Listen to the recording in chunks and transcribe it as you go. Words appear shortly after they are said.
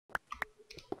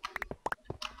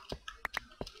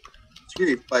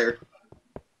Here, fire.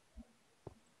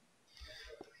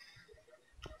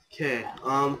 Okay,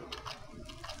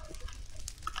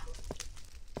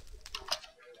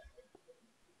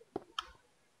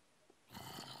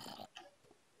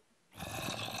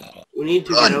 we need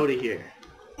to get out of here.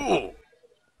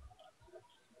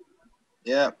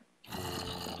 Yeah.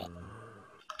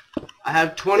 I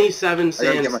have 27 I gotta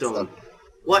get my sandstone. stuff.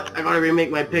 What? I gotta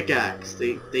remake my pickaxe.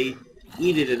 They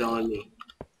eated it on me.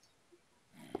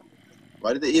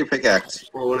 Why did they eat your pickaxe?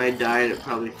 Well, when I died, it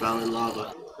probably fell in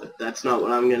lava. But that's not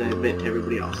what I'm gonna admit to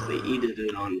everybody else. They eated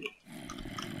it on me.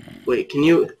 Wait, can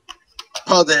you...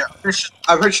 Oh,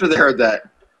 I'm pretty sure they heard that.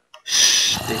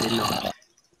 Shh, they did not.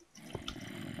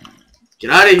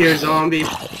 Get out of here, zombie!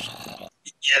 Yeah,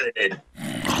 they did.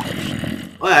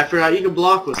 Oh, yeah, I forgot you can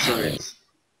block with swords.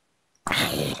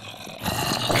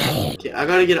 Okay, I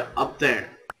gotta get up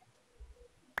there.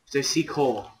 Cause I see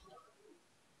coal.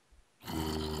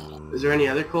 Is there any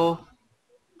other coal?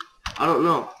 I don't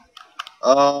know.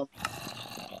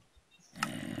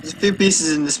 There's a few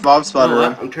pieces in this mob You spawner know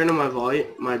room. what? I'm turning my volume,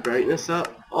 my brightness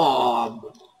up.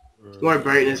 Oh, more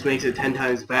brightness makes it 10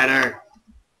 times better.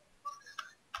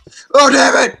 Oh,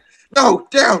 damn it! No,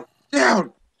 down,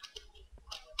 down.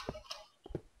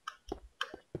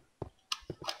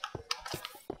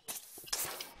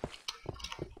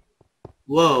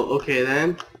 Whoa, okay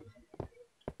then.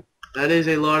 That is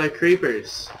a lot of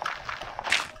creepers.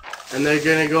 And they're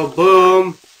gonna go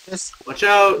boom! Yes. Watch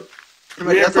out! Come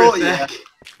My here death for a hole? Yeah. sec.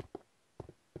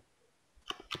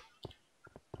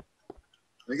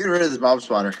 Let me get rid of this mob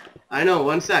spawner. I know,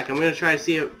 1 sec. I'm gonna try to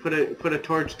see it put a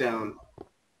torch down.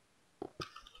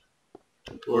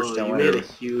 Whoa, down you whatever. made a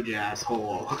huge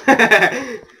asshole.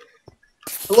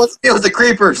 So what's the deal with the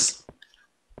creepers?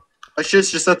 My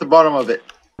shit's just at the bottom of it.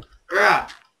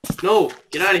 No,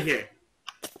 get out of here.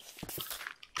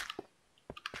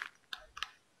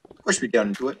 Push me down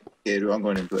into it. Okay, dude, I'm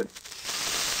going into it.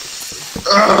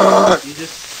 You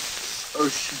just... Oh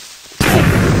shit.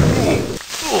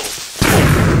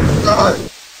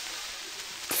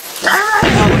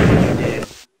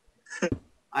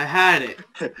 I had it.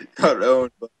 Got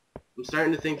owned. I'm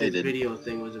starting to think I this didn't. video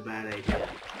thing was a bad idea.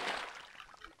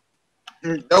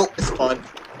 Nope, it's fun.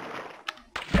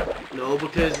 No,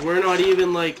 because we're not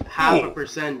even like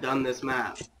 0.5% done this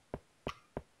map.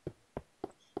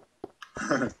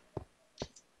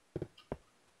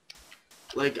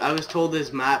 Like, I was told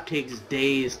this map takes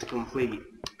days to complete.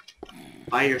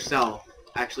 By yourself.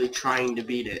 Actually trying to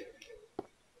beat it.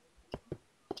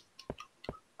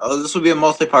 Oh, this will be a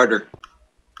multi-parter.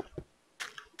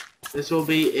 This will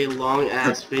be a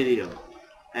long-ass video.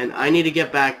 And I need to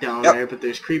get back down there, but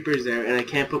there's creepers there, and I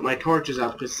can't put my torches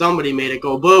up because somebody made it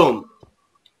go boom!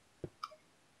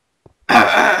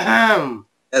 Yeah,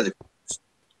 the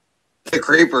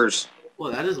creepers.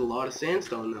 Well, that is a lot of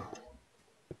sandstone, though.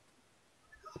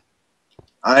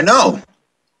 I know.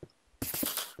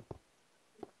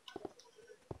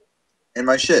 And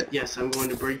my shit. Yes, I'm going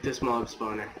to break this mob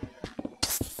spawner.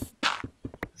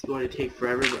 It's going to take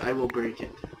forever, but I will break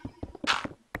it.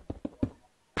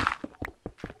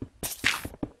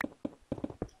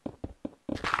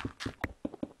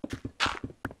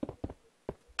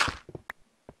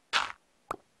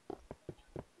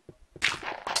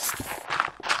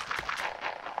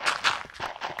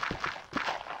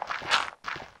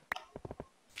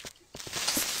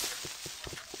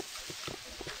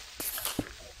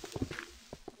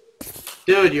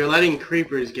 Dude, you're letting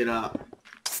creepers get up.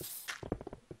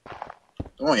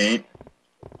 No, I ain't.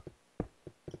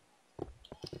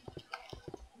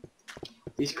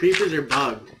 These creepers are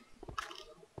bugged.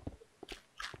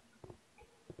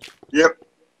 Yep.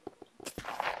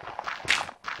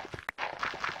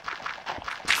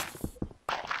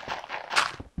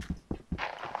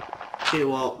 Okay,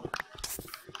 well,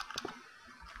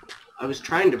 I was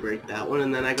trying to break that one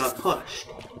and then I got pushed.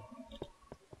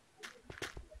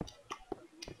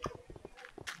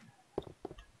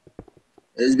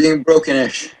 It's being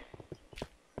broken-ish.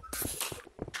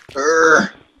 Well,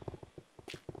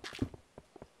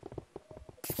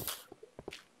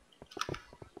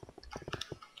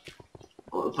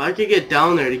 if I could get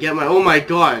down there to get my... Oh my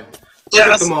god! Look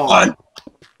at them all! Fun.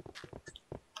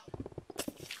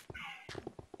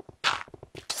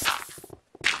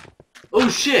 Oh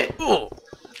shit! Oh.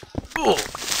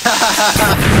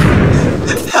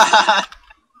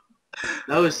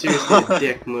 That was seriously a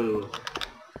dick move.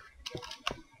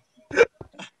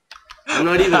 I'm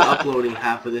not even uploading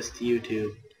half of this to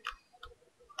YouTube.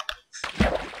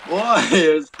 Why?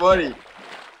 It was funny.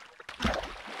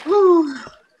 Woo.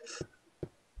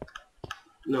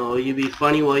 No, you be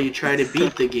funny while you try to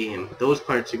beat the game. Those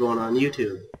parts are going on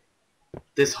YouTube.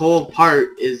 this whole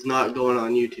part is not going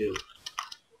on YouTube.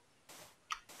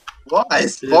 Why?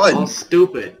 It's 'Cause it's all fun.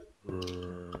 stupid.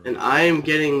 And I am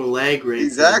getting lag rates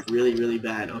Exactly. really, really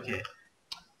bad. Okay.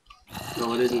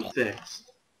 No, it isn't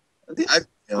fixed.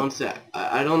 One sec.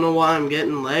 I don't know why I'm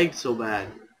getting lagged so bad.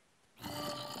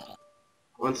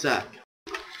 One sec.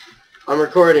 I'm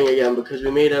recording again because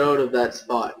we made it out of that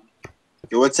spot.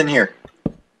 Okay, what's in here?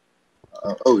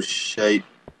 Oh, shit.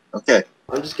 Okay.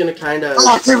 I'm just gonna kinda...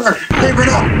 Oh, Timber! Timber,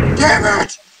 no! Damn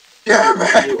it! Damn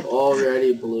it! You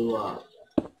already blew up.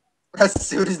 As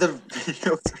soon as the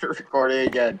video started recording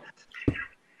again.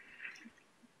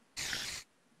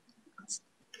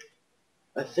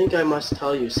 I think I must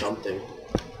tell you something.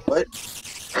 What?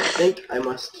 I think I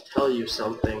must tell you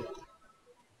something.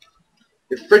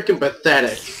 You're freaking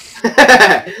pathetic.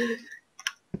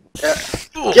 Yeah.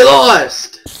 Get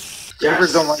lost!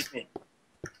 Timbers don't like me.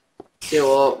 Okay,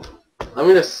 well, I'm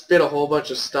gonna spit a whole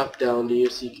bunch of stuff down to you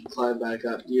so you can climb back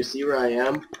up. Do you see where I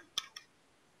am?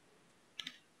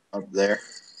 Up there.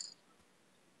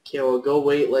 Okay, well, go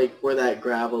wait, like, where that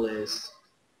gravel is.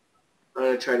 I'm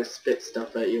gonna try to spit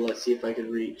stuff at you. Let's see if I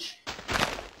can reach.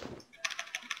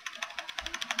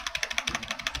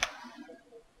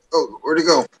 Oh, where'd it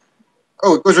go?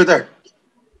 Oh, it goes right there.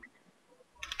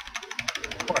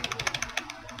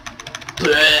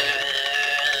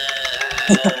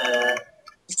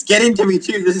 It's getting to me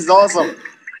too. This is awesome.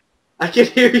 I can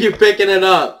hear you picking it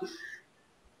up. Is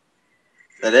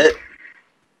that it?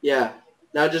 Yeah.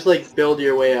 Now just, like, build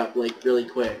your way up, like, really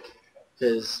quick.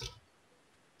 Because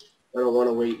I don't want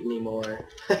to wait anymore.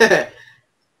 Now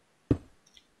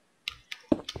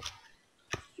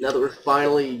that we're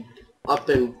finally up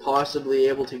and possibly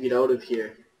able to get out of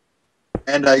here.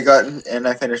 And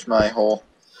I finished my hole.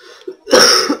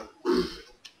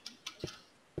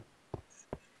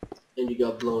 And you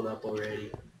got blown up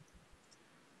already.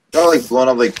 Got like blown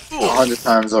up like 100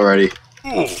 times already.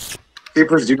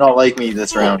 Creepers do not like me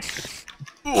this round.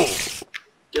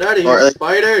 Get out of here, Or, like,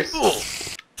 spiders!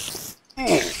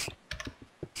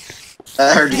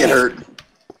 I heard you get hurt.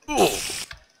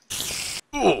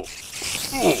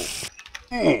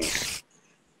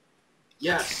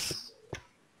 Yes!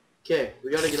 Okay, we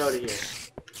gotta get out of here.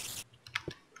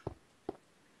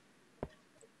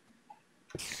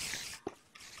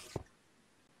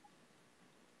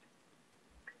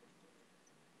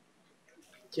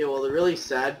 Okay, well, the really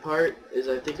sad part is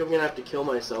I think I'm gonna have to kill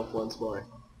myself once more.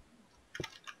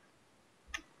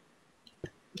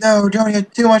 No, don't, you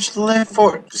have too much to live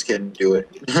for. Just kidding, do it.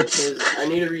 Because I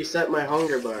need to reset my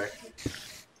hunger bar.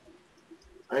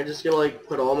 I'm just gonna, like,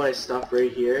 put all my stuff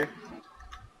right here.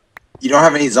 You don't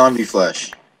have any zombie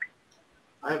flesh.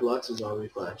 I have lots of zombie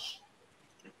flesh.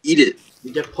 Eat it.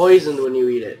 You get poisoned when you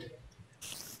eat it.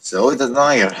 So it does not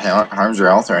like it harms your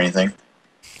health or anything.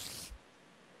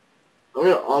 I'm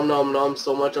gonna om nom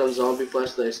so much on zombie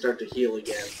flesh that I start to heal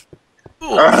again.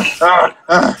 Punch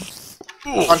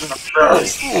in the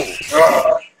face.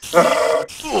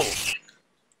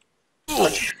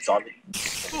 Zombie.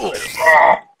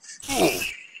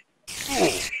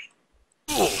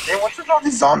 Hey, what's with all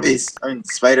these zombies? I mean,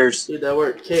 spiders. Dude, that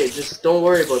worked. Okay, just don't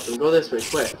worry about them. Go this way,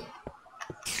 quick.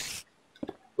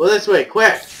 Go this way,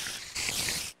 quick!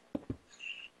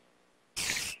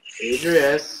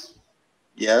 Adrius.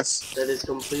 Yes. That is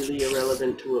completely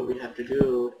irrelevant to what we have to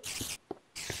do.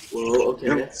 Whoa, okay.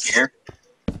 You don't care.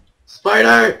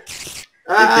 Spider!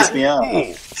 Ah! They piss me off.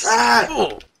 Ah!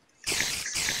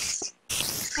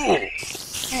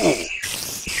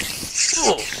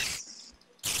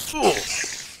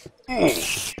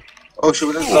 Oh, shoot,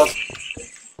 what is up?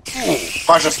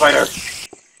 Punch the spider.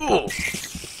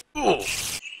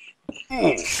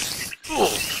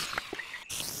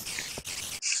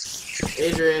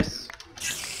 Adrius,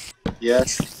 Yes.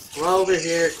 come over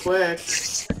here, quick.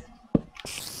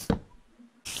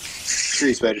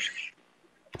 Tree spiders.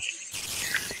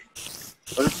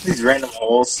 What are these random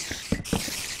holes?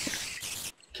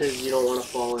 Because you don't want to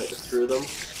fall through them.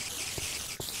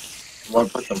 I want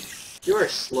to put them. You are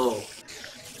slow.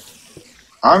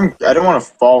 I don't want to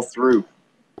fall through.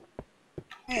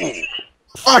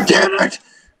 Oh, damn it!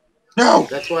 No!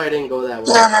 That's why I didn't go that way.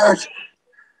 Damn it!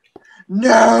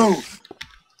 No!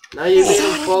 Now you made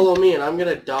him follow me and I'm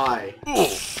gonna die.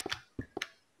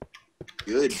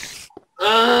 Good.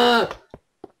 Ah!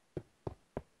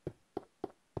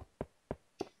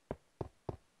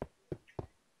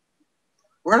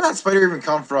 Where did that spider even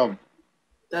come from?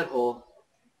 That hole.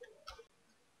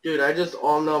 Dude, I just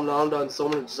om nom nommed on so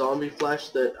much zombie flesh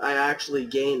that I actually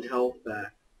gained health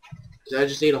back. 'Cause I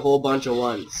just ate a whole bunch at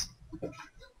once.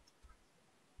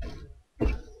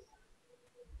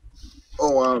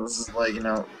 Oh wow, this is like, you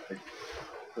know...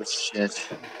 Oh shit.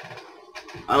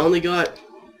 I only got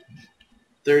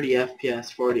 30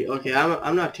 FPS, 40. Okay,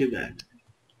 I'm not too bad.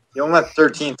 You only at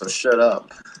 13, so shut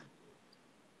up.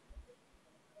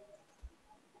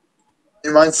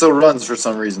 Your mind still runs for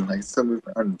some reason. Like, it's still moving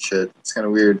around and shit. It's kind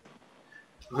of weird.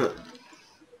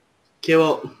 Okay,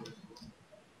 well,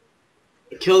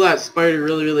 kill that spider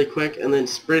really, really quick, and then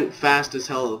sprint fast as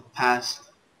hell past,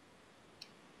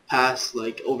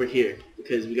 like, over here.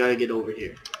 Because we gotta get over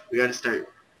here. We gotta start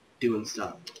doing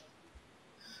stuff.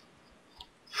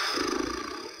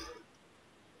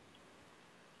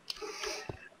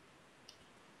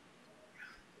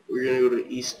 We're gonna go to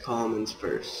East Commons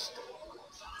first.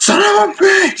 Son of a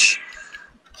bitch!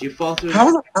 Did you fall through?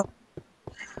 How the hell?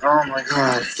 Oh my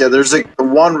god. Yeah, there's like the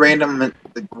one random,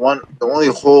 the only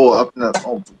hole up in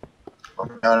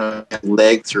the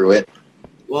leg through it.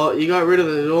 Well, you got rid of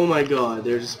it. Oh my god,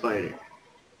 there's a spider.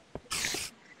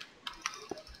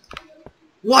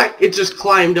 What? It just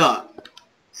climbed up.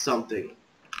 Something.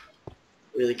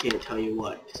 Really can't tell you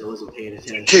what, because I wasn't paying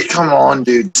attention. Okay, come on,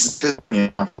 dude.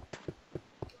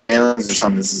 Aliens or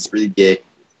something. This is really gay.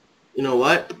 You know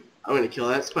what? I'm gonna kill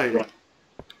that spider.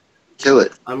 Kill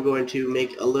it. I'm going to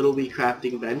make a little wee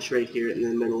crafting bench right here in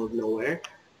the middle of nowhere.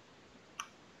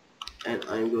 And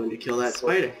I'm going to kill that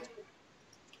spider.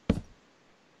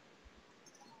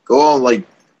 Go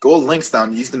links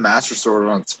down. Use the master sword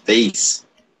on its face.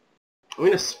 I'm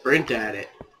gonna sprint at it.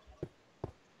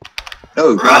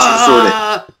 No, master sword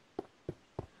it.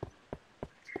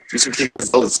 Do some kick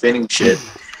all the spinning shit.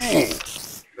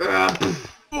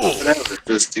 Whatever,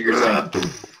 just do your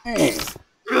thing.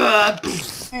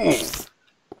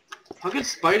 How can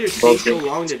spiders take so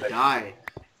long to die?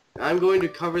 I'm going to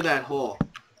cover that hole.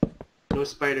 No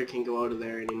spider can go out of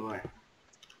there anymore.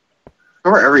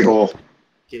 Cover every hole.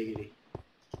 Giggity.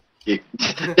 Damn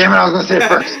it, I was gonna say it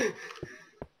first.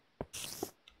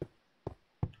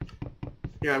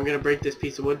 Here, I'm gonna break this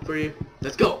piece of wood for you.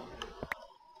 Let's go!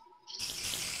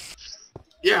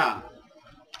 Yeah!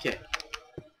 Okay.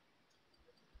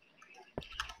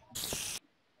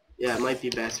 Yeah, it might be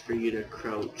best for you to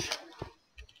crouch.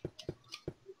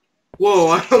 Whoa,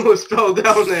 I almost fell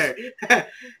down there!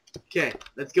 Okay,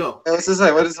 let's go. Hey, what's this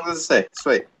say? What does it say? Just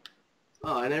wait.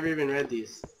 Oh, I never even read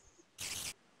these.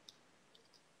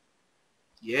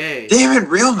 Yay. Damn it,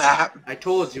 real map! I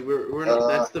told you, we're not,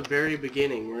 that's the very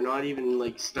beginning. We're not even,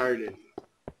 like, started.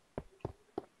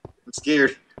 I'm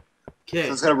scared. Okay.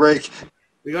 It's gonna break.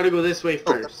 We gotta go this way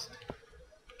first.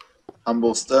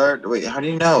 Humble start. Wait, how do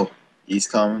you know?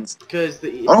 East Commons. Because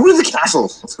the... Oh, go to the castle!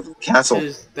 Let's go to the castle.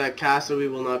 Because that castle we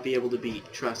will not be able to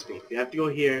beat. Trust me. We have to go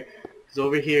here. Because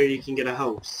over here you can get a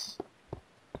house.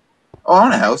 Oh, I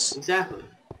want a house. Exactly.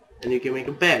 And you can make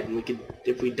a bed. And we could,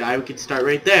 if we die, we could start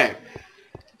right there.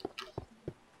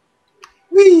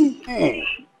 Whee!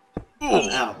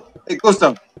 Ow. Hey,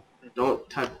 glowstone. Don't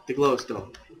touch the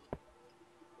glowstone.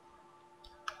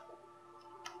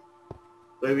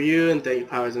 Whoever you and thank you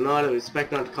powers and all, I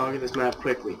expect not to conquer this map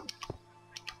quickly.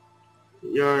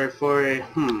 You're for a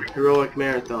heroic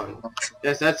marathon.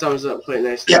 Yes, that sums up quite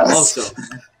nicely. Yes. Also,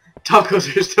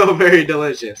 tacos are still very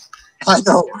delicious. I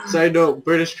know. Side note,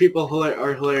 British people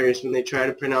are hilarious when they try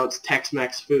to pronounce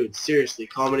Tex-Mex food. Seriously,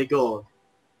 comedy gold.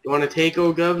 You want a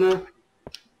taco, governor?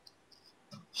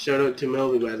 Shout out to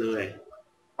Milby, by the way.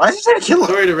 Why did you try to kill him?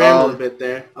 Sorry to ramble a bit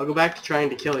there. I'll go back to trying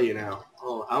to kill you now.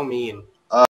 Oh, how mean.